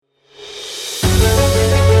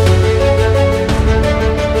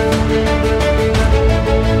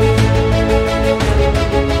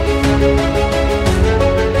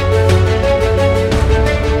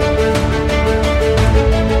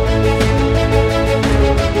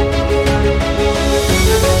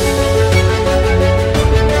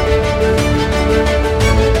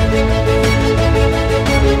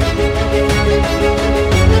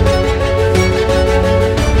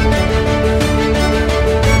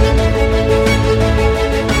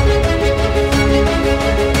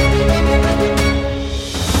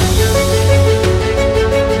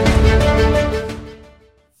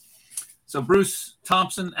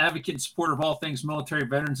Thompson, advocate and supporter of all things military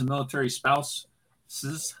veterans and military spouses.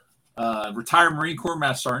 Retired Marine Corps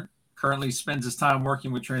Master Sergeant. Currently spends his time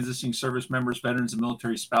working with transitioning service members, veterans, and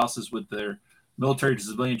military spouses with their military to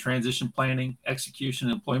civilian transition planning, execution,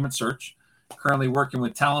 and employment search. Currently working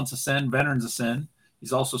with Talents Ascend, Veterans Ascend.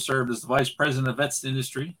 He's also served as the Vice President of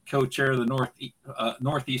Vets2Industry, co-chair of the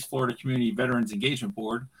Northeast Florida Community Veterans Engagement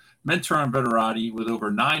Board, mentor on Veterati with over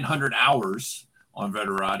 900 hours on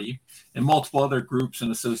Veterati, and multiple other groups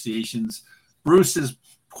and associations. Bruce is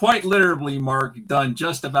quite literally, Mark, done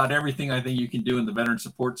just about everything I think you can do in the veteran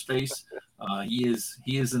support space. He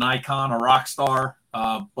is an icon, a rock star,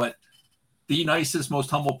 but the nicest, most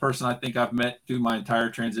humble person I think I've met through my entire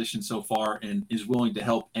transition so far, and is willing to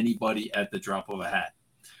help anybody at the drop of a hat.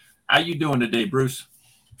 How you doing today, Bruce?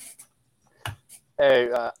 Hey,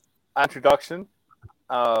 introduction.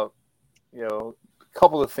 A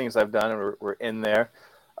couple of things I've done were in there,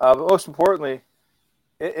 but most importantly,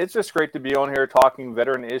 it's just great to be on here talking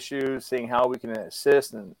veteran issues, seeing how we can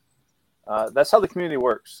assist, and that's how the community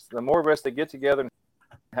works. The more of us that get together and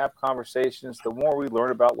have conversations, the more we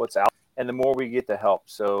learn about what's out, and the more we get to help.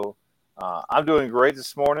 So I'm doing great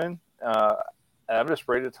this morning. And I'm just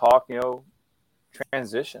ready to talk,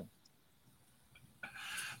 transition.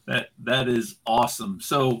 That is awesome.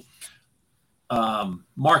 So,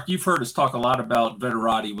 Mark, you've heard us talk a lot about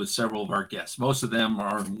Veterati with several of our guests. Most of them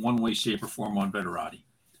are in one way, shape, or form on Veterati.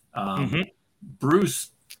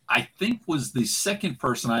 Bruce, I think, was the second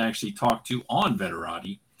person I actually talked to on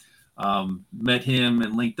Veterati. Met him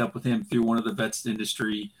and linked up with him through one of the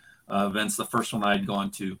Vets2Industry events, the first one I had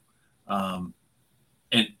gone to. And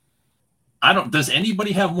does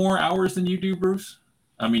anybody have more hours than you do, Bruce?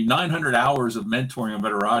 I mean, 900 hours of mentoring on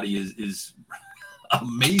Veterati is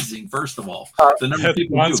amazing, first of all. The number of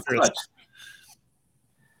people who do it.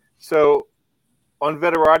 So on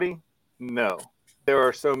Veterati, no. There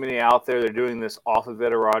are so many out there. They're doing this off of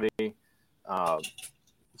Veterati.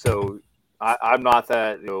 So I'm not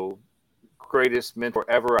that greatest mentor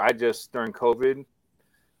ever. I just, during COVID,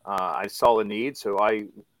 I saw the need. So I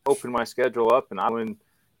opened my schedule up and I went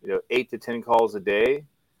 8 to 10 calls a day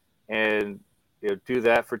and do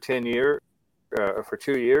that for 10 years, for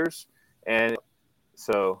 2 years. And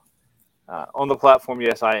so on the platform,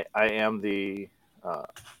 yes, I am the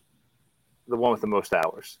one with the most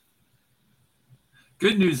hours.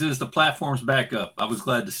 Good news is the platform's back up. I was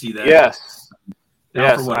glad to see that. Yes.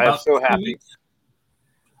 Yes, I'm so happy.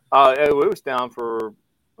 It was down for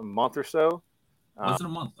a month or so. Was it a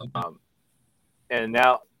month? Okay. And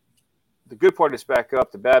now the good part is back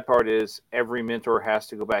up. The bad part is every mentor has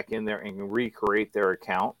to go back in there and recreate their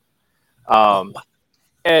account.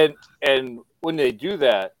 And when they do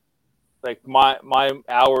that, like my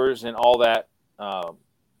hours and all that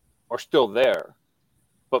are still there.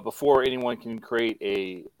 But before anyone can create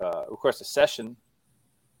a request a session,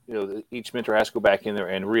 each mentor has to go back in there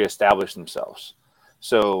and reestablish themselves.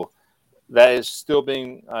 So that is still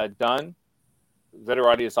being done.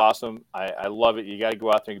 Veterati is awesome. I love it. You got to go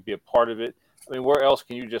out there and be a part of it. I mean, where else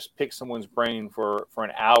can you just pick someone's brain for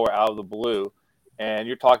an hour out of the blue? And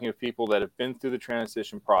you're talking with people that have been through the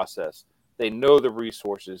transition process. They know the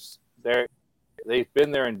resources. They've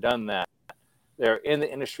been there and done that. They're in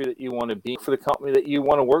the industry that you want to be for, the company that you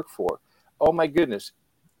want to work for. Oh, my goodness.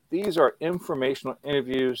 These are informational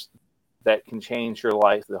interviews that can change your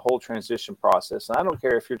life, the whole transition process. And I don't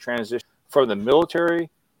care if you're transitioning from the military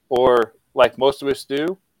or, like most of us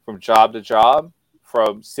do, from job to job,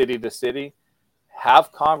 from city to city.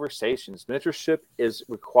 Have conversations. Mentorship is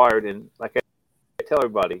required. And like I tell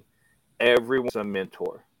everybody, everyone's a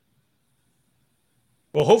mentor.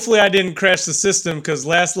 Well, hopefully I didn't crash the system, because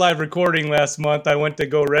last live recording last month, I went to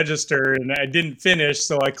go register and I didn't finish,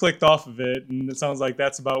 so I clicked off of it, and it sounds like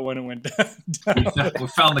that's about when it went down. We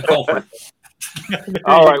found the culprit.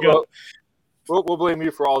 All right, well, we'll blame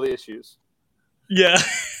you for all the issues. Yeah,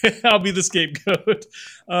 I'll be the scapegoat.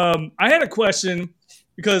 I had a question,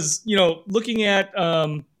 because, looking at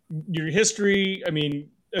your history, I mean,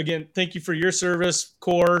 again, thank you for your service,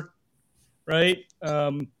 Corps, right?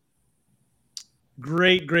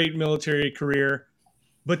 Great military career.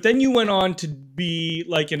 But then you went on to be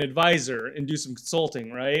like an advisor and do some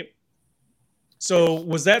consulting, right? So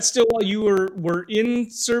was that still while you were in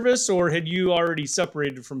service, or had you already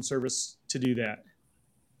separated from service to do that?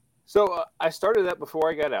 So I started that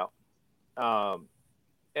before I got out.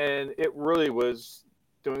 And it really was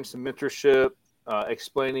doing some mentorship,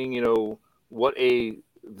 explaining, what a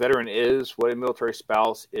veteran is, what a military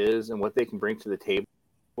spouse is, and what they can bring to the table.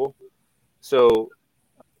 So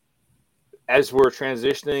as we're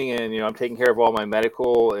transitioning and, I'm taking care of all my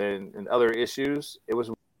medical and other issues, it was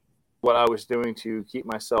what I was doing to keep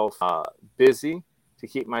myself busy, to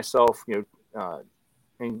keep myself,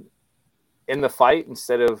 in the fight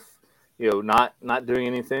instead of, not doing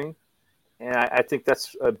anything. And I think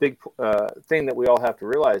that's a big thing that we all have to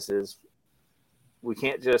realize is we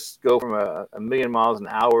can't just go from a million miles an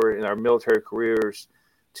hour in our military careers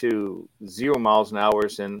to 0 miles an hour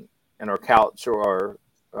in our couch or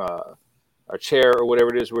our chair or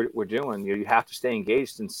whatever it is we're doing. You have to stay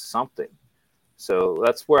engaged in something. So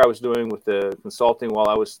that's where I was doing with the consulting while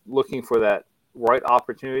I was looking for that right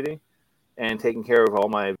opportunity and taking care of all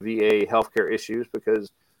my VA healthcare issues,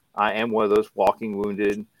 because I am one of those walking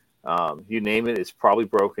wounded. You name it, it's probably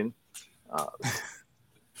broken.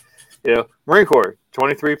 Marine Corps,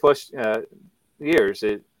 23 plus years.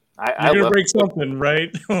 You're going to break something,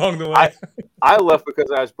 right, along the way. I left because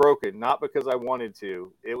I was broken, not because I wanted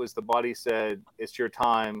to. It was the body said, it's your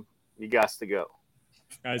time. You got to go.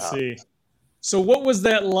 I see. So what was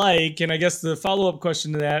that like? And I guess the follow-up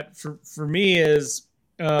question to that for me is,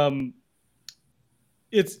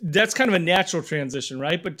 that's kind of a natural transition,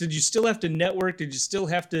 right? But did you still have to network? Did you still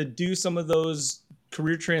have to do some of those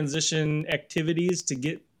career transition activities to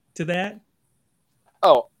get to that?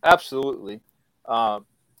 Oh, absolutely.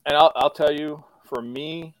 And I'll tell you, for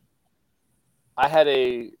me, I had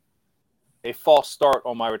a false start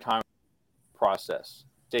on my retirement process.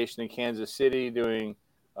 Stationed in Kansas City doing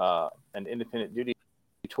an independent duty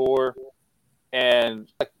tour,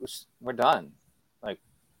 and we're done.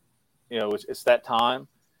 It's that time,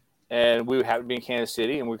 and we happened to be in Kansas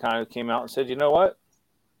City, and we kind of came out and said, you know what,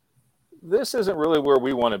 this isn't really where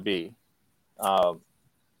we want to be.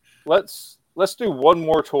 Let's do one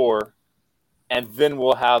more tour, and then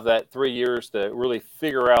we'll have that 3 years to really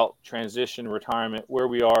figure out transition, retirement, where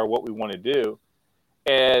we are, what we want to do.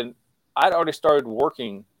 And I'd already started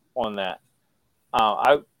working on that.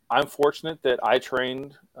 I'm fortunate that I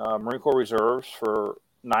trained Marine Corps Reserves for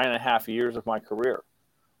 9.5 years of my career,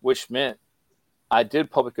 which meant I did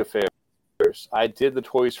public affairs. I did the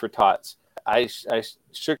Toys for Tots. I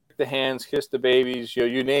shook the hands, kissed the babies,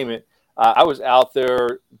 you name it. I was out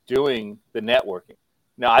there doing the networking.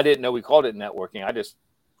 Now, I didn't know we called it networking.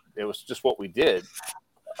 It was just what we did.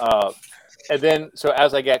 And then, so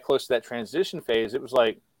as I got close to that transition phase, it was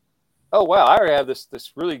like, oh, wow, I already have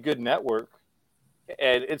this really good network,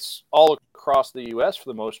 and it's all across the U.S. for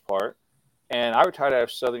the most part. And I retired out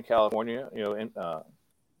of Southern California, in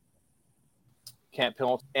Camp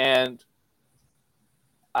Pendleton, and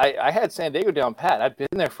I had San Diego down pat. I'd been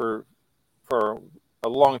there for a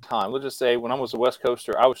long time. Let's just say when I was a West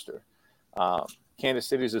Coaster, I was there. Kansas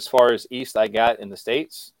City is as far as east I got in the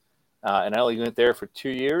States, and I only went there for 2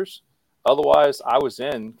 years. Otherwise, I was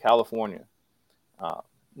in California.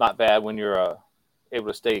 Not bad when you're able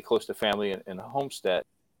to stay close to family in a homestead.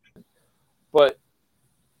 But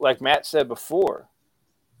like Matt said before,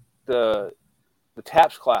 the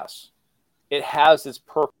TAPS class, it has its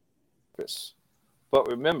purpose. But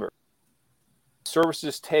remember,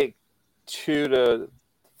 services take 2 to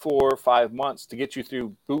 4 or 5 months to get you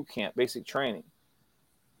through boot camp, basic training.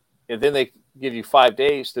 And then they give you 5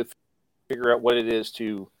 days to figure out what it is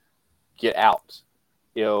to get out.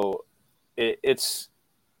 It's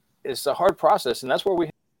a hard process, and that's where we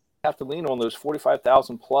have to lean on those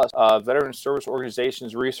 45,000 plus veteran service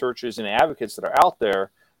organizations, researchers, and advocates that are out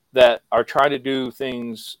there that are trying to do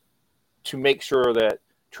things to make sure that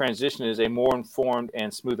transition is a more informed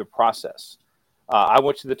and smoother process. I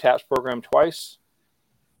went to the TAPS program twice.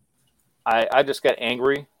 I just got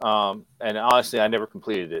angry, and honestly, I never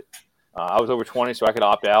completed it. I was over 20, so I could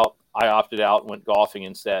opt out. I opted out and went golfing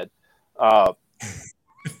instead. I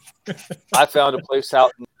found a place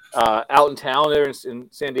out in town there in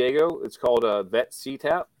San Diego. It's called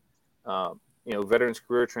Vet2Industry, Veterans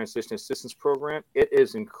Career Transition Assistance Program. It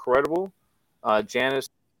is incredible. Janice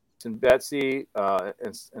and Betsy,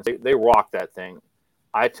 and they rock that thing.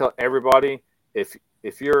 I tell everybody, if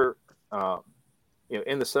you're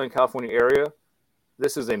in the Southern California area,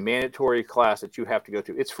 this is a mandatory class that you have to go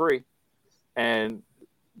to. It's free. And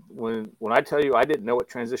when I tell you I didn't know what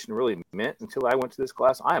transition really meant until I went to this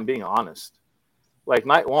class, I am being honest. Like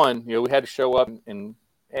night one, we had to show up and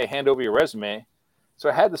hey, hand over your resume. So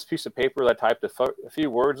I had this piece of paper that I typed a few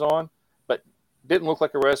words on, but didn't look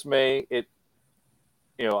like a resume.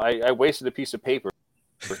 I wasted a piece of paper.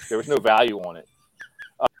 There was no value on it.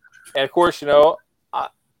 And of course, I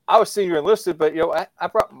was senior enlisted, but I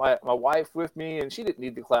brought my wife with me, and she didn't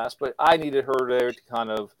need the class, but I needed her there to kind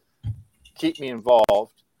of keep me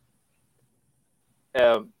involved.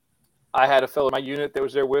 I had a fellow in my unit that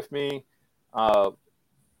was there with me.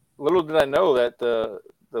 Little did I know that the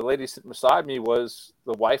the lady sitting beside me was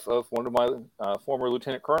the wife of one of my former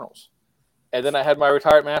lieutenant colonels. And then I had my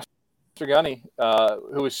retired master gunny,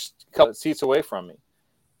 who was a couple seats away from me.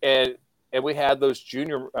 And we had those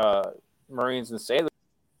junior Marines and sailors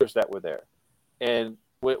that were there. And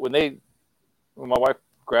when my wife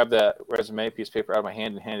grabbed that resume piece of paper out of my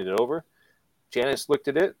hand and handed it over, Janice looked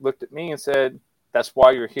at me and said, "That's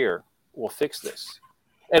why you're here. We'll fix this."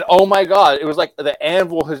 And oh my God, it was like the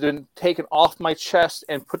anvil has been taken off my chest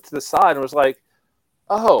and put to the side. And it was like,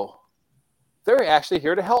 oh, they're actually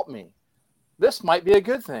here to help me. This might be a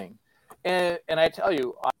good thing. And I tell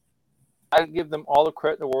you, I give them all the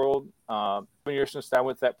credit in the world. 7 years since I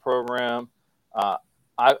went to that program,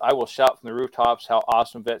 I will shout from the rooftops how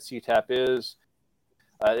awesome Vet CTAP is.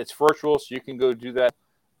 It's virtual, so you can go do that.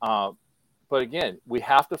 But again, we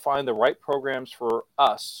have to find the right programs for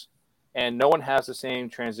us. And no one has the same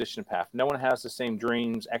transition path. No one has the same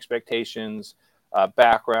dreams, expectations,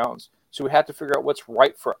 backgrounds. So we have to figure out what's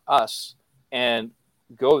right for us and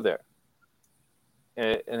go there.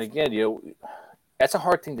 And again, that's a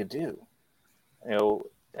hard thing to do.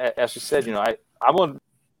 As you said, I'm on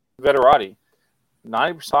Veterati.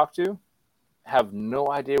 90% talk to have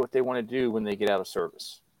no idea what they want to do when they get out of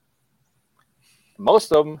service.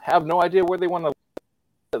 Most of them have no idea where they want to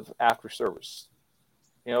live after service.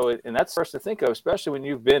 And that's first to think of, especially when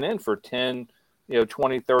you've been in for 10,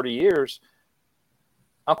 20, 30 years.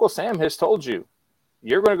 Uncle Sam has told you,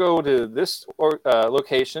 you're going to go to this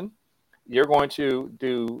location. You're going to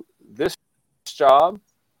do this job,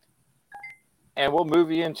 and we'll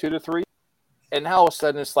move you in 2 to 3. And now all of a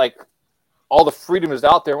sudden it's like all the freedom is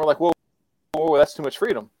out there. And we're like, whoa, that's too much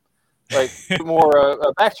freedom. Like more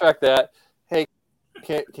backtrack that. Hey,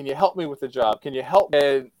 can you help me with the job? Can you help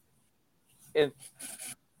me? And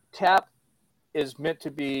TAP is meant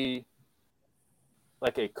to be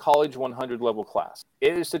like a college 100 level class.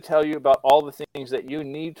 It is to tell you about all the things that you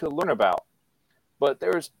need to learn about. But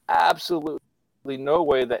there's absolutely no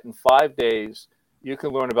way that in 5 days you can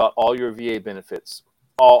learn about all your VA benefits,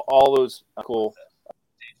 all those cool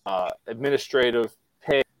administrative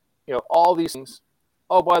pay, all these things.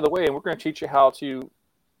 Oh, by the way, and we're going to teach you how to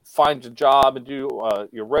find a job and do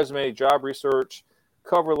your resume, job research,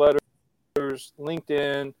 cover letters,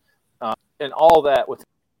 LinkedIn, and all that within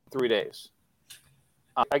 3 days.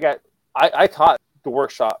 I taught the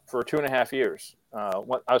workshop for 2.5 years. I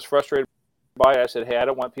was frustrated by it. I said, hey, I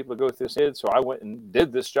don't want people to go through this, so I went and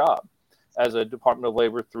did this job as a Department of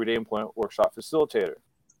Labor 3-day employment workshop facilitator.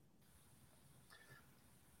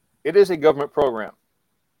 It is a government program.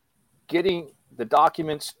 Getting the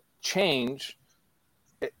documents changed,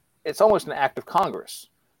 it's almost an act of Congress.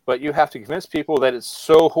 But you have to convince people that it's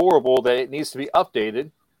so horrible that it needs to be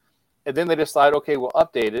updated. And then they decide, okay, we'll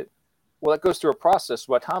update it. Well, it goes through a process.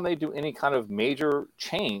 By the time they do any kind of major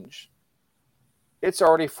change, it's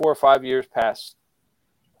already 4 or 5 years past.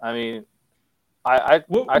 I mean, I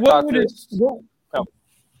thought this.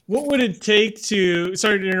 What would it take to?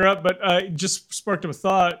 Sorry to interrupt, but just sparked up a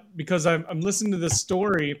thought because I'm listening to this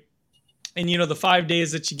story, and the 5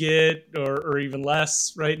 days that you get, or even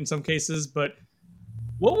less, right? In some cases, but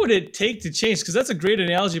what would it take to change? Because that's a great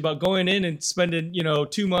analogy about going in and spending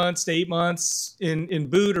 2 months to 8 months in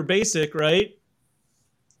boot or basic, right?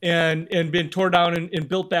 And being torn down and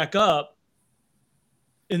built back up.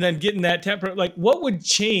 And then getting that temper, like what would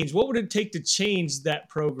change? What would it take to change that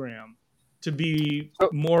program to be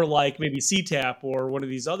more like maybe CTAP or one of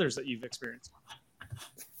these others that you've experienced?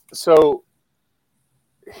 So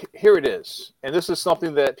here it is. And this is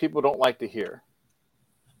something that people don't like to hear.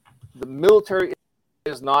 The military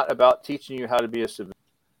is not about teaching you how to be a civilian.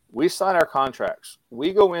 We sign our contracts.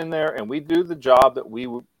 We go in there and we do the job that we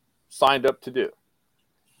signed up to do.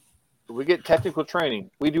 We get technical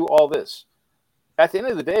training. We do all this. At the end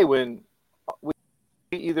of the day, when we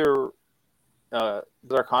either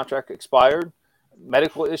our contract expired,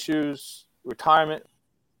 medical issues, retirement,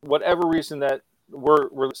 whatever reason that we're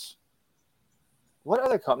what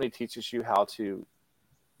other company teaches you how to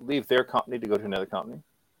leave their company to go to another company?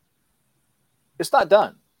 It's not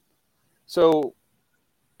done. So,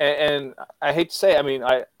 and I hate to say, I mean,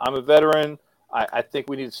 I'm a veteran. I think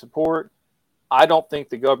we need support. I don't think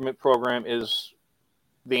the government program is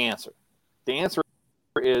the answer. The answer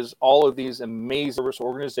is all of these amazing service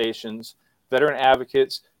organizations, veteran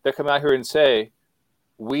advocates that come out here and say,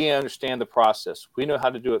 we understand the process. We know how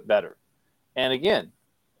to do it better. And again,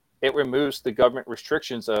 it removes the government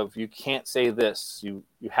restrictions of you can't say this. You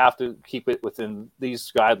have to keep it within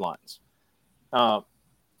these guidelines.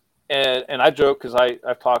 And I joke because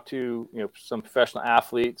I've talked to some professional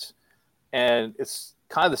athletes, and it's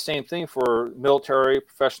kind of the same thing for military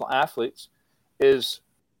professional athletes. Is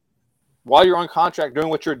while you're on contract doing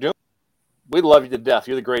what you're doing, we love you to death.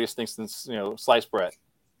 You're the greatest thing since, sliced bread.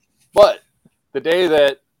 But the day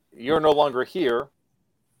that you're no longer here,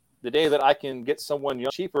 the day that I can get someone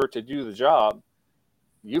cheaper to do the job,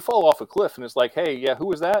 you fall off a cliff. And it's like, hey, yeah, who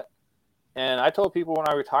was that? And I told people when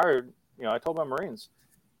I retired, I told my Marines,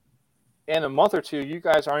 in a month or two, you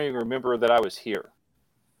guys aren't even remember that I was here.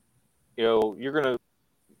 You're going to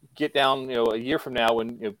get down, a year from now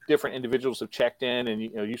when different individuals have checked in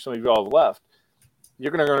and some of you all have left.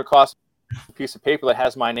 You're going to cost a piece of paper that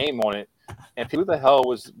has my name on it, and who the hell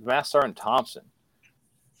was Master Sergeant Thompson?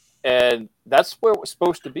 And that's where it was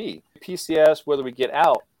supposed to be. PCS, whether we get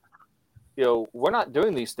out, we're not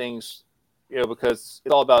doing these things, because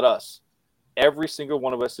it's all about us. Every single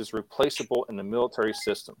one of us is replaceable in the military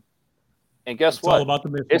system. And guess it's what? All about the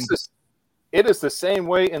mission. It is the same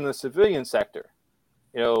way in the civilian sector.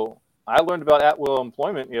 I learned about at-will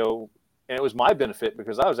employment, and it was my benefit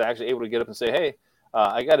because I was actually able to get up and say, hey,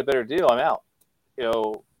 I got a better deal. I'm out.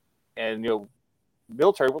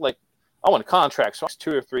 Military, like, I want a contract, so it's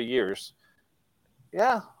 2 or 3 years.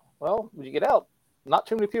 Yeah, well, when you get out, not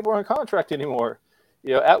too many people are on contract anymore.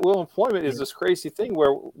 At-will employment is this crazy thing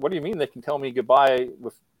where, what do you mean they can tell me goodbye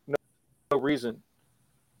with no reason?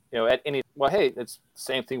 Hey, it's the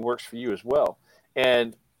same thing works for you as well.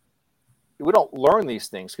 And we don't learn these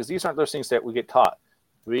things because these aren't those things that we get taught.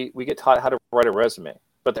 We get taught how to write a resume,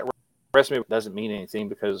 but that resume doesn't mean anything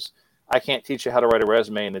because I can't teach you how to write a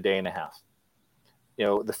resume in a day and a half.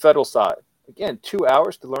 The federal side, again, 2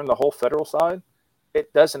 hours to learn the whole federal side.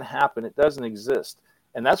 It doesn't happen. It doesn't exist.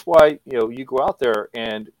 And that's why, you go out there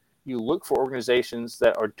and you look for organizations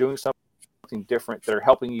that are doing something different, that are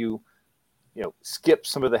helping you, skip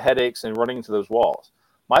some of the headaches and running into those walls.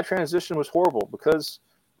 My transition was horrible because,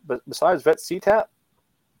 but besides Vet CTAP,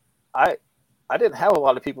 I didn't have a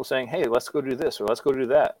lot of people saying, hey, let's go do this or let's go do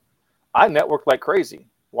that. I networked like crazy.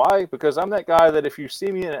 Why? Because I'm that guy that if you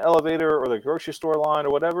see me in an elevator or the grocery store line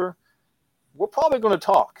or whatever, we're probably going to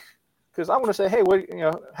talk because I want to say, hey,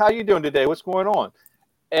 how you doing today? What's going on?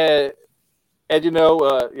 And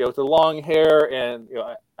with the long hair and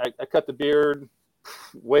I cut the beard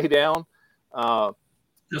way down.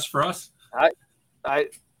 Just for us?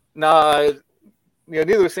 Neither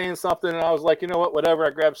was saying something, and I was like, whatever. I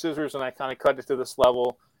grabbed scissors and I kind of cut it to this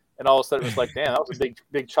level, and all of a sudden it was like, damn, that was a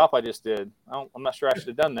big chop I just did. I'm not sure I should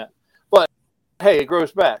have done that, but hey, it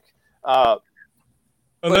grows back.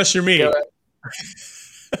 Unless you're me.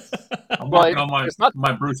 I'm working on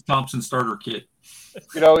my Bruce Thompson starter kit.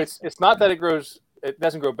 It's not that it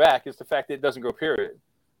doesn't grow back. It's the fact that it doesn't grow, period.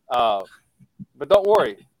 But don't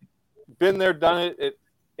worry. Been there, done it.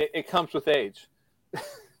 It comes with age.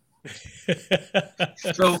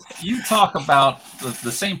 So you talk about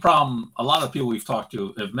the same problem a lot of people we've talked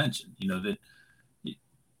to have mentioned, that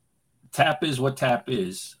TAP is what TAP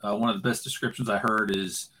is. One of the best descriptions I heard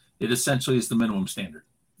is it essentially is the minimum standard.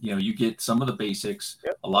 You get some of the basics.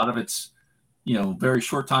 Yep. A lot of it's, very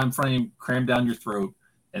short time frame, crammed down your throat.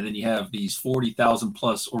 And then you have these 40,000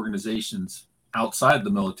 plus organizations outside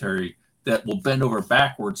the military that will bend over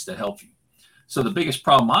backwards to help you. So the biggest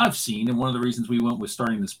problem I've seen, and one of the reasons we went with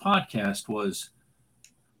starting this podcast, was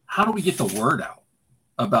how do we get the word out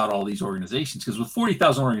about all these organizations? Because with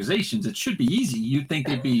 40,000 organizations, it should be easy. You'd think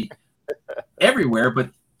they'd be everywhere,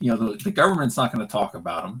 but the government's not going to talk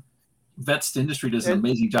about them. Vets2Industry does an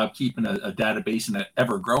amazing job keeping a database and an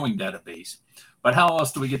ever-growing database. But how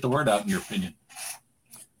else do we get the word out, in your opinion?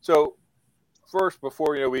 So first,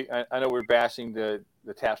 before I know we're bashing the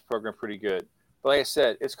TAPS program pretty good, but like I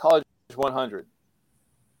said, it's College 100.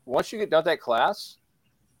 Once you get done that class,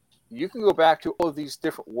 you can go back to all of these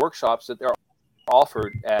different workshops that they're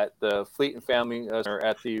offered at the Fleet and Family, or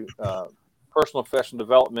at the Personal Professional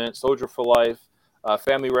Development, Soldier for Life,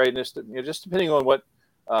 Family Readiness. Just depending on what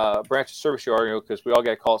branch of service you are, because we all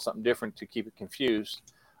got to call it something different to keep it confused.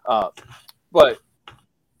 But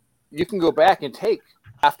you can go back and take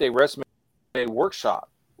half-day resume workshop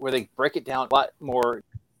where they break it down a lot more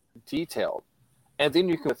detailed, and then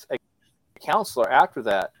you can with a counselor after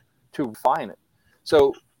that to refine it.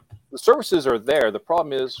 So the services are there. The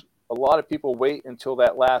problem is a lot of people wait until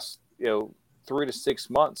that last 3 to 6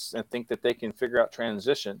 months and think that they can figure out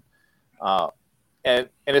transition, and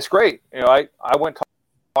it's great. I went to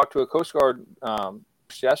talk to a Coast Guard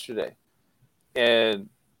yesterday, and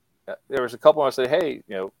there was a couple of them. I said, hey,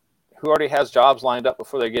 who already has jobs lined up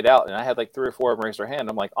before they get out? And I had like 3 or 4 of them raise their hand.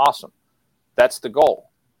 I'm like, awesome. That's the goal.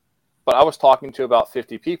 But I was talking to about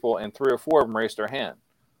 50 people and 3 or 4 of them raised their hand.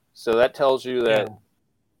 So that tells you that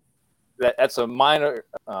that's a minor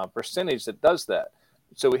percentage that does that.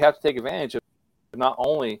 So we have to take advantage of not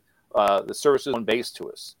only the services on base to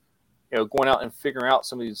us. going out and figuring out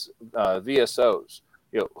some of these VSOs,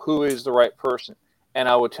 who is the right person. And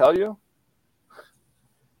I would tell you,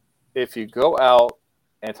 if you go out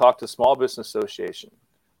and talk to Small Business Association,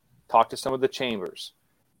 talk to some of the chambers,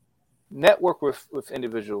 network with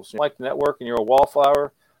individuals. You like to network and you're a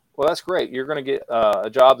wallflower, well, that's great. You're going to get a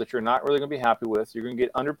job that you're not really going to be happy with. You're going to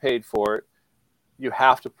get underpaid for it. You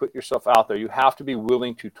have to put yourself out there. You have to be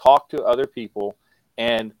willing to talk to other people.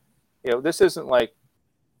 And, this isn't like,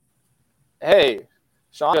 hey,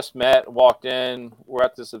 Sean just walked in, we're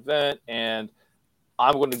at this event, and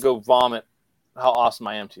I'm going to go vomit how awesome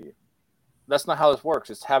I am to you. That's not how this works.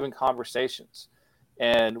 It's having conversations.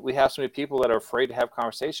 And we have so many people that are afraid to have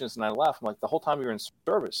conversations. And I laugh. I'm like, the whole time you're in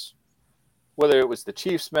service, whether it was the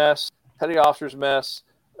chief's mess, petty officer's mess,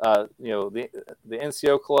 the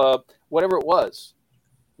NCO club, whatever it was,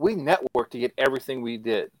 we networked to get everything we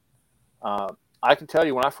did. I can tell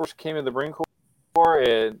you when I first came in the Marine Corps,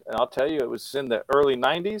 and I'll tell you, it was in the early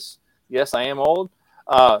 90s. Yes, I am old.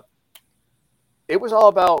 It was all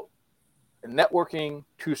about networking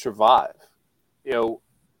to survive.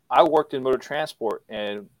 I worked in motor transport,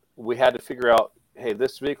 and we had to figure out, hey,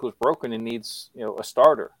 this vehicle is broken and needs, a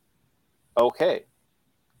starter. Okay,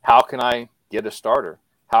 how can I get a starter?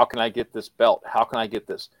 How can I get this belt? How can I get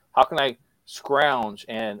this? How can I scrounge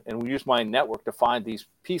and use my network to find these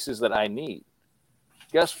pieces that I need?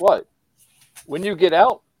 Guess what? When you get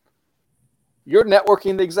out, you're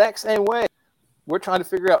networking the exact same way. We're trying to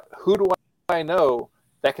figure out, who do I know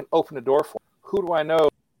that can open the door for me? Who do I know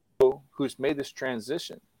who's made this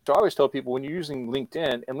transition? So I always tell people, when you're using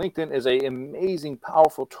LinkedIn, and LinkedIn is an amazing,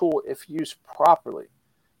 powerful tool if used properly.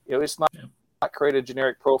 It's not create a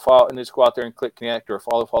generic profile and just go out there and click connect or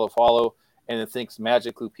follow, and it thinks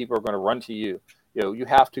magically people are going to run to you. You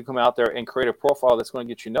have to come out there and create a profile that's going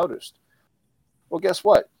to get you noticed. Well, guess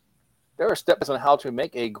what? There are steps on how to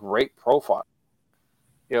make a great profile.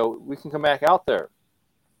 We can come back out there,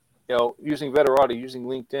 using Veterati, using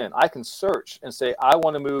LinkedIn. I can search and say, I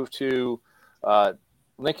want to move to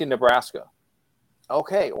Lincoln, Nebraska.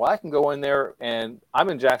 Okay, well, I can go in there, and I'm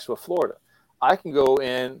in Jacksonville, Florida. I can go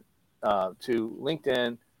in to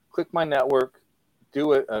LinkedIn, click my network,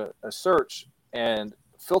 do a search, and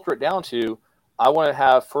filter it down to, I want to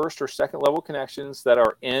have first or second level connections that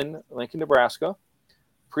are in Lincoln, Nebraska.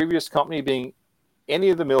 Previous company being any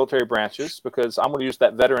of the military branches, because I'm going to use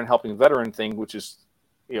that veteran helping veteran thing, which is,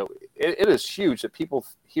 it is huge that people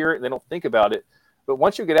hear it and they don't think about it. But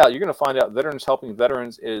once you get out, you're going to find out veterans helping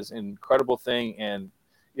veterans is an incredible thing. And,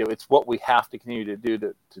 it's what we have to continue to do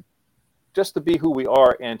to just to be who we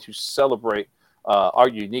are and to celebrate our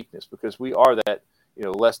uniqueness, because we are that,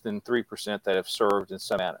 less than 3% that have served in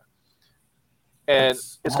some manner. And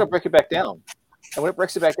it's going to break it back down. And when it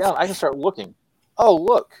breaks it back down, I can start looking. Oh,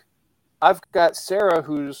 look, I've got Sarah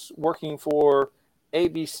who's working for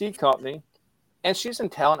ABC company, and she's in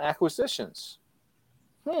talent acquisitions.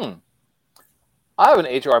 I have an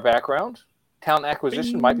HR background. Talent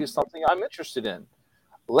acquisition might be something I'm interested in.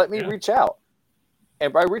 Let me reach out.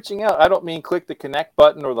 And by reaching out, I don't mean click the connect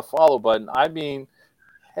button or the follow button. I mean,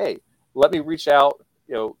 hey, let me reach out,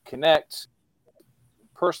 connect,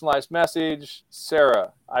 personalized message.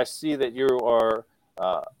 Sarah, I see that you are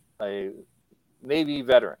a Navy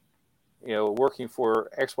veteran, working for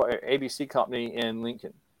ABC company in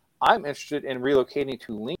Lincoln. I'm interested in relocating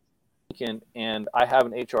to Lincoln, and I have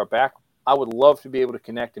an HR background. I would love to be able to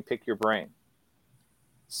connect and pick your brain.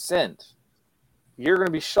 Send. You're going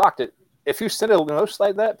to be shocked at, if you send a note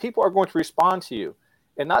like that, people are going to respond to you,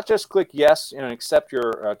 and not just click yes and accept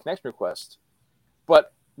your connection request,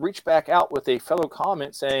 but reach back out with a fellow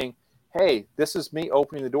comment saying, hey, this is me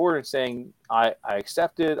opening the door and saying, I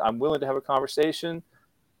accepted, I'm willing to have a conversation.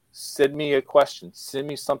 Send me a question. Send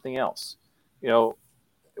me something else. The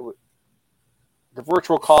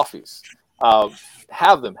virtual coffees,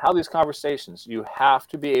 have these conversations. You have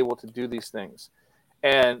to be able to do these things.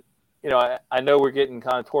 And, I know we're getting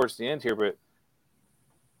kind of towards the end here, but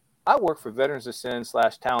I work for Veterans Ascend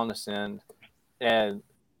 / Talent Ascend, and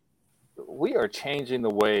we are changing the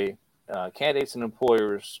way candidates and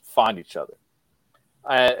employers find each other.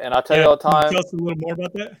 And I'll tell you all the time. Can you tell us a little more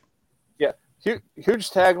about that? Yeah. Huge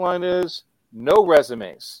tagline is no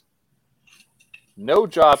resumes, no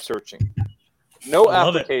job searching, no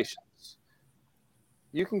applications.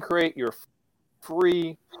 You can create your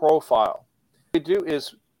free profile. What we do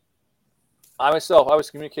is, I was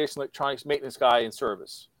a communication electronics maintenance guy in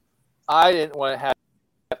service. I didn't want to have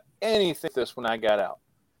anything like this when I got out.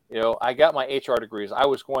 I got my HR degrees. I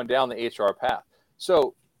was going down the HR path.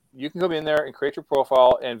 So you can come in there and create your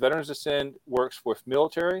profile, and Veterans Ascend works with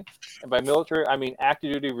military. And by military, I mean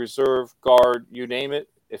active duty, reserve, guard, you name it.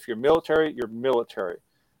 If you're military, you're military.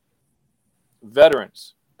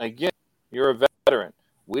 Veterans, again, you're a veteran.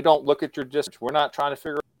 We don't look at your district. We're not trying to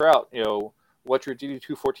figure out, what your DD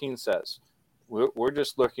 214 says. We're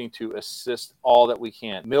just looking to assist all that we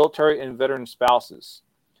can. Military and veteran spouses,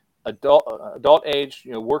 adult age,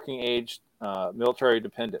 working age, military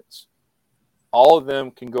dependents. All of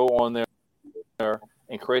them can go on there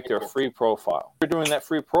and create their free profile. You're doing that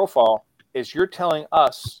free profile is you're telling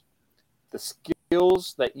us the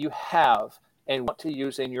skills that you have and want to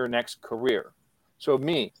use in your next career. So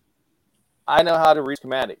me, I know how to read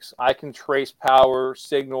schematics. I can trace power,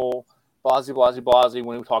 signal, blasey, blasey, blasey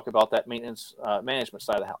when we talk about that maintenance management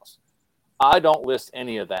side of the house. I don't list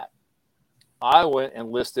any of that. I went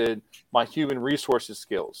and listed my human resources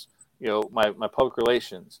skills, my public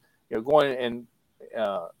relations, going and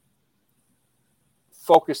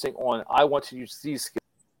focusing on, I want to use these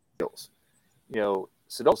skills,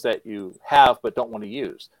 skills that you have but don't want to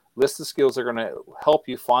use. List the skills that are going to help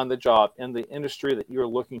you find the job in the industry that you're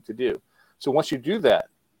looking to do. So once you do that,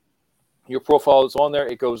 your profile is on there,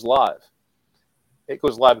 it goes live. It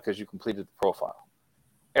goes live because you completed the profile.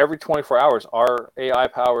 Every 24 hours, our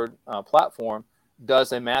AI-powered platform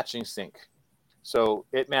does a matching sync. So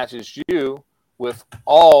it matches you with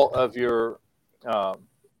all of your of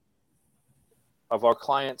our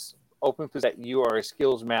clients' open positions that you are a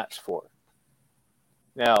skills match for.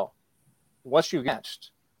 Now, once you've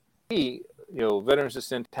matched, we, Veterans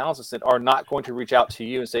Assist, Talents Assist are not going to reach out to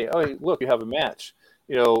you and say, "Oh, look, you have a match."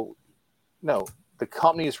 No, the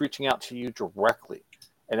company is reaching out to you directly,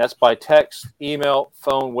 and that's by text, email,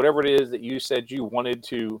 phone, whatever it is that you said you wanted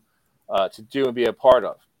to do and be a part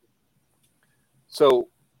of. So,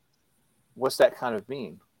 what's that kind of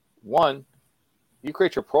mean? One, you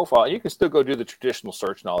create your profile. You can still go do the traditional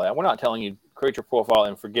search and all that. We're not telling you create your profile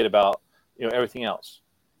and forget about everything else.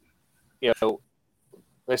 Like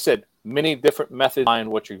I said, many different methods behind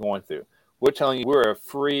what you're going through. We're telling you we're a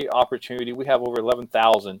free opportunity. We have over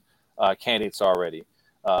 11,000 candidates already.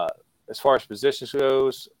 As far as positions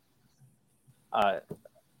goes,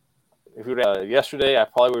 if you were yesterday, I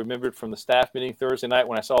probably remembered from the staff meeting Thursday night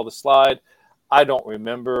when I saw the slide. I don't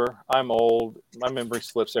remember. I'm old. My memory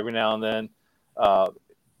slips every now and then.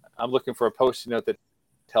 I'm looking for a post-it note that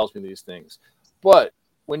tells me these things. But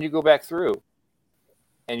when you go back through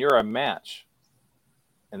and you're a match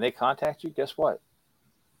and they contact you, guess what?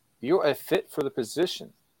 You're a fit for the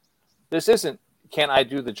position. This isn't, can I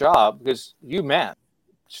do the job? Because you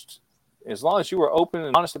matched. As long as you were open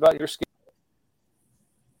and honest about your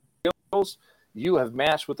skills, you have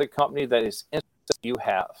matched with a company that is interested you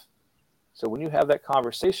have. So when you have that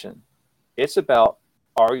conversation, it's about,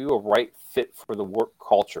 are you a right fit for the work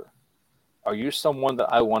culture? Are you someone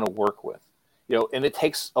that I want to work with? And it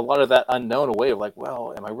takes a lot of that unknown away of like,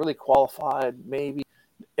 well, am I really qualified? Maybe.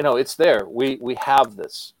 It's there. We have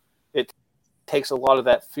this. It takes a lot of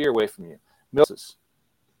that fear away from you.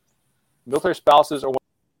 Military spouses are one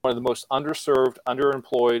of the most underserved,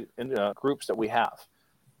 underemployed groups that we have.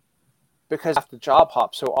 Because I have to job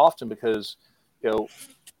hop so often because,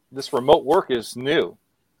 this remote work is new.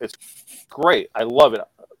 It's great. I love it.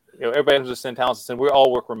 Everybody has to send talents and we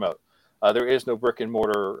all work remote. There is no brick and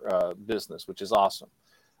mortar business, which is awesome.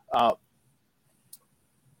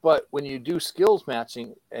 But when you do skills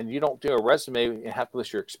matching and you don't do a resume and have to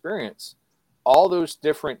list your experience, all those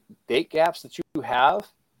different date gaps that you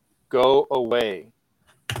have go away.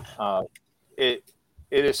 It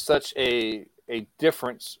is such a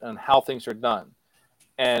difference in how things are done.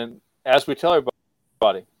 And as we tell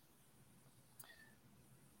everybody,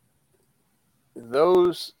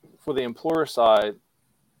 those for the employer side,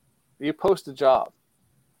 you post a job.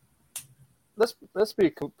 Let's be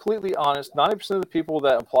completely honest. 90% of the people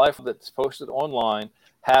that apply for that's posted online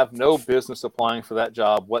have no business applying for that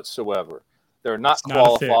job whatsoever. They're not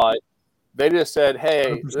qualified. They just said,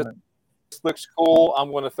 "Hey, 100%. This looks cool.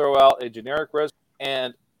 I'm going to throw out a generic resume."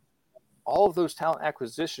 And all of those talent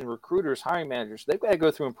acquisition recruiters, hiring managers, they've got to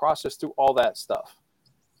go through and process through all that stuff.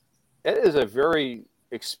 It is a very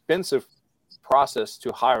expensive process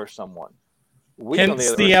to hire someone.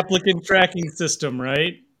 Hence the applicant tracking system,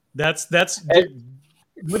 right? That's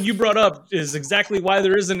what you brought up is exactly why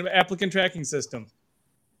there is an applicant tracking system.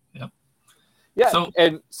 Yep. Yeah,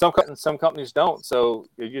 and some companies don't. So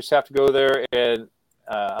you just have to go there, and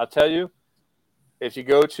I'll tell you, if you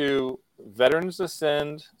go to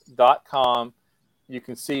veteransascend.com, you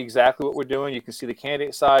can see exactly what we're doing. You can see the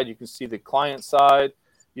candidate side. You can see the client side.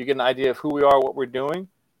 You get an idea of who we are, what we're doing.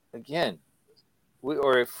 Again, we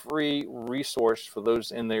are a free resource for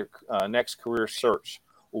those in their next career search.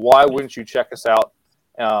 Why wouldn't you check us out?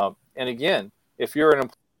 And again, if you're an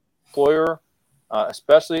employer,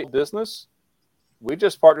 especially business. We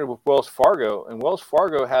just partnered with Wells Fargo, and Wells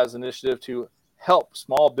Fargo has an initiative to help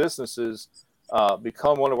small businesses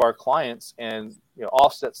become one of our clients and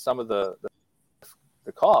offset some of the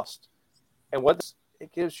cost. And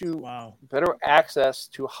it gives you better access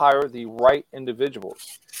to hire the right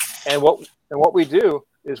individuals. And what we do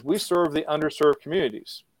is we serve the underserved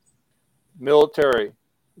communities, military,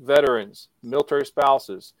 veterans, military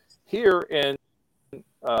spouses. Here in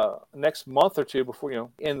next month or two before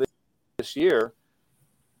in this year,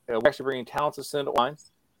 we're actually bringing Talents Ascend online.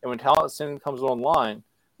 And when Talents Ascend comes online,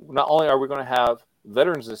 not only are we going to have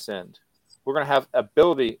Veterans Ascend, we're going to have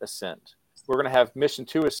Ability Ascend. We're going to have Mission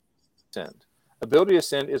 2 Ascend. Ability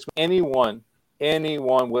Ascend is anyone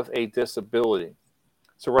with a disability.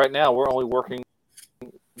 So right now, we're only working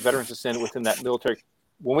Veterans Ascend within that military.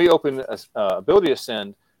 When we open Ability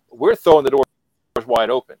Ascend, we're throwing the doors wide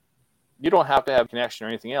open. You don't have to have a connection or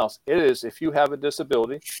anything else. It is if you have a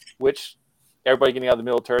disability, which everybody getting out of the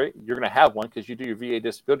military, you're going to have one because you do your VA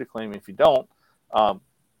disability claim. And if you don't,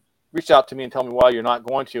 reach out to me and tell me why you're not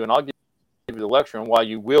going to, and I'll give you the lecture on why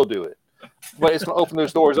you will do it. But it's going to open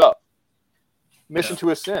those doors up. Mission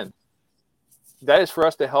to Ascend. That is for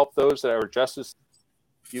us to help those that are justice.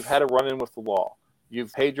 You've had a run-in with the law.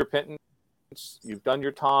 You've paid your pittance. You've done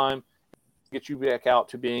your time. Get you back out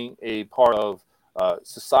to being a part of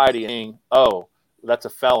society, saying, "Oh, that's a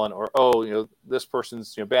felon," or "Oh, this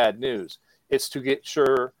person's bad news." It's to get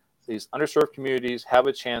sure these underserved communities have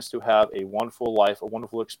a chance to have a wonderful life, a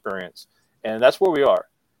wonderful experience, and that's where we are.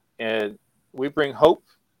 And we bring hope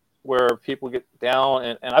where people get down,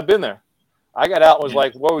 and I've been there. I got out and was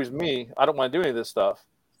like, "Woe is me! I don't want to do any of this stuff."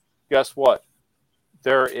 Guess what?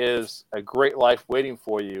 There is a great life waiting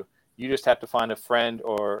for you. You just have to find a friend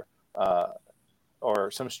or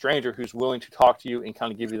some stranger who's willing to talk to you and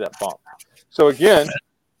kind of give you that bump. So again,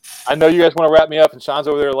 I know you guys want to wrap me up, and Sean's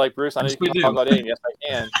over there like, Bruce, I know you can talk about AIM. Yes, I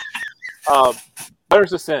can.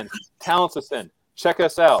 Veterans Ascend, Talents Ascend. Check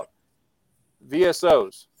us out.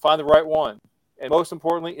 VSOs, find the right one. And most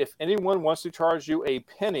importantly, if anyone wants to charge you a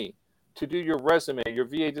penny to do your resume, your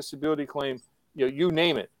VA disability claim, you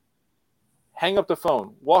name it, hang up the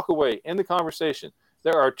phone, walk away, end the conversation.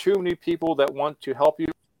 There are too many people that want to help you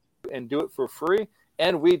and do it for free,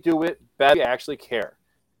 and we do it badly. We actually care.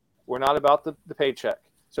 We're not about the paycheck.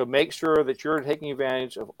 So make sure that you're taking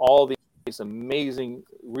advantage of all these amazing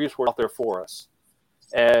resources out there for us.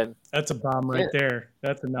 And that's a bomb right there.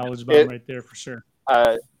 That's a knowledge bomb right there for sure.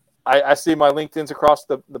 I see my LinkedIn's across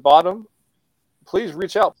the bottom. Please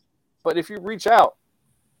reach out. But if you reach out,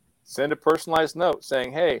 send a personalized note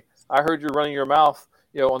saying, "Hey, I heard you're running your mouth,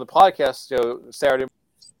 on the podcast, Saturday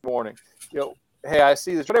morning. Hey, I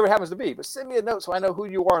see this," whatever it happens to be. But send me a note so I know who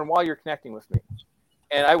you are and why you're connecting with me.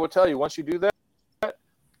 And I will tell you, once you do that,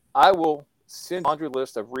 I will send a laundry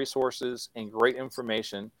list of resources and great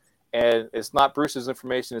information. And it's not Bruce's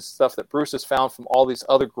information. It's stuff that Bruce has found from all these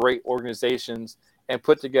other great organizations and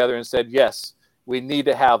put together and said, yes, we need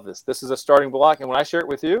to have this. This is a starting block. And when I share it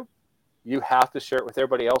with you, you have to share it with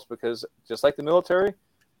everybody else, because just like the military,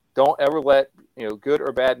 don't ever let good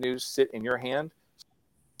or bad news sit in your hand.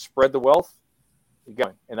 Spread the wealth.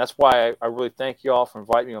 And that's why I really thank you all for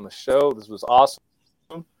inviting me on the show. This was awesome.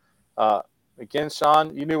 Again,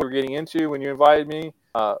 Sean, you knew what we were getting into when you invited me.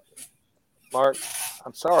 Mark,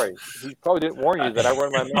 I'm sorry. He probably didn't warn you that I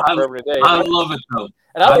run my mouth forever today. I love it, though.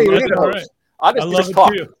 And I don't even need a host. I just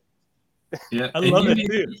talk. Too. Yeah, I love it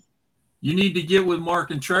too. You need to get with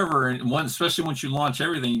Mark and Trevor, and especially once you launch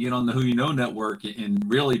everything, get on the Who You Know network and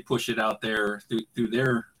really push it out there through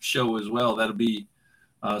their show as well. That'll be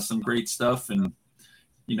some great stuff, and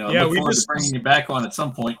look forward to bringing you back on at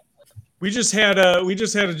some point. We just had a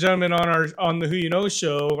gentleman on the Who You Know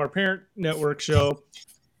show, our parent network show.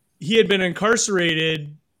 He had been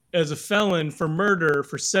incarcerated as a felon for murder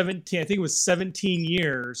for 17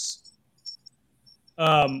 years.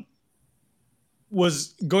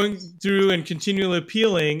 Was going through and continually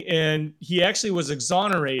appealing, and he actually was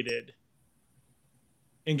exonerated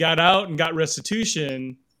and got out and got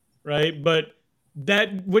restitution, right? But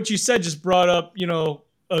that, what you said just brought up,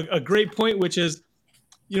 a great point, which is,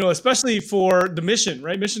 especially for the mission,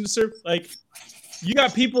 right? Mission to serve, like, you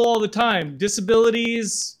got people all the time,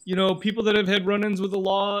 disabilities, people that have had run-ins with the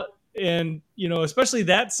law, and, especially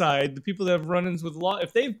that side, the people that have run-ins with the law,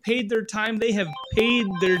 if they've paid their time, they have paid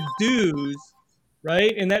their dues,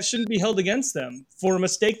 right? And that shouldn't be held against them for a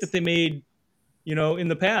mistake that they made, in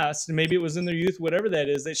the past, and maybe it was in their youth, whatever that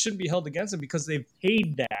is. They shouldn't be held against them because they've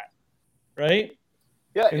paid that, right?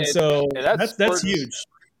 Yeah, and so that's huge.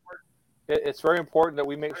 It's very important that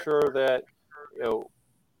we make sure that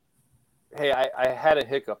hey, I had a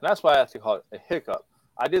hiccup. And that's why I have to call it a hiccup.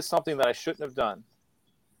 I did something that I shouldn't have done.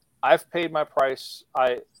 I've paid my price.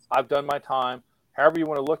 I've done my time, however you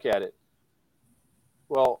want to look at it.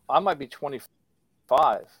 Well, I might be 25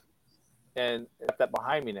 and got that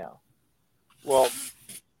behind me now. Well,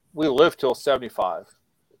 we live till 75,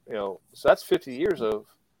 so that's 50 years of,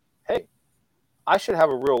 hey, I should have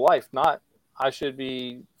a real life, not I should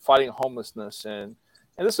be fighting homelessness. And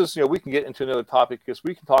this is, we can get into another topic because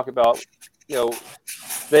we can talk about,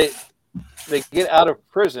 they get out of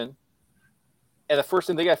prison and the first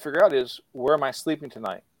thing they got to figure out is, where am I sleeping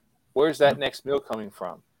tonight? Where's that next meal coming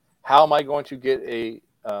from? How am I going to get a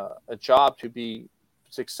job to be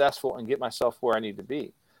successful and get myself where I need to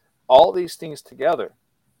be? All these things together,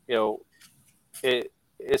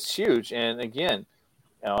 it's huge. And again,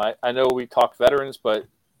 I know we talk veterans, but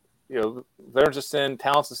Veterans Ascend,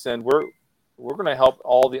 Talents Ascend, we're going to help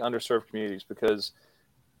all the underserved communities because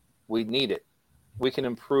we need it. We can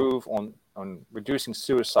improve on reducing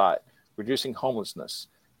suicide, reducing homelessness,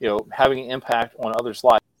 having an impact on others'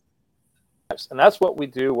 lives. And that's what we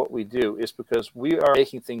do. What we do is because we are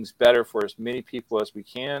making things better for as many people as we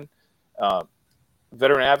can.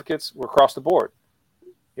 Veteran advocates, we're across the board.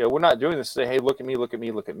 We're not doing this to say, hey, look at me, look at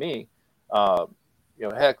me, look at me.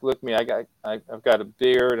 Heck, look at me. I've got a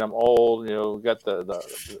beard. I'm old. Got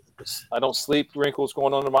the I don't sleep wrinkles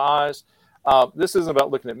going on in my eyes. This isn't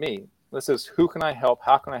about looking at me. This is, who can I help?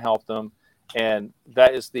 How can I help them? And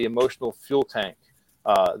that is the emotional fuel tank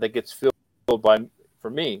that gets filled for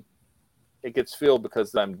me. It gets filled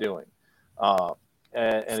because I'm doing.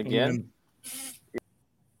 And again,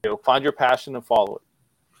 find your passion and follow it.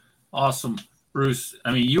 Awesome, Bruce.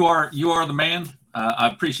 I mean, you are the man. I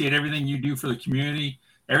appreciate everything you do for the community,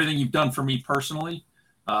 everything you've done for me personally,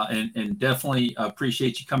 and definitely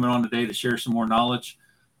appreciate you coming on today to share some more knowledge.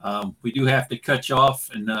 We do have to cut you off,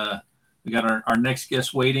 and we got our next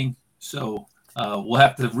guest waiting, so we'll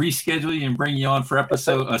have to reschedule you and bring you on for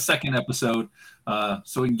a second episode,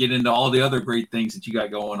 so we can get into all the other great things that you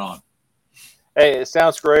got going on. Hey, it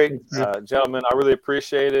sounds great, gentlemen. I really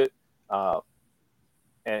appreciate it. And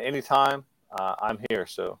anytime, I'm here,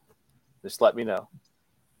 so just let me know.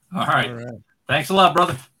 All right. Thanks a lot,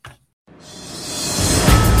 brother.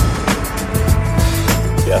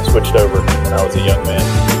 Yeah, I switched over when I was a young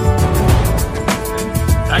man.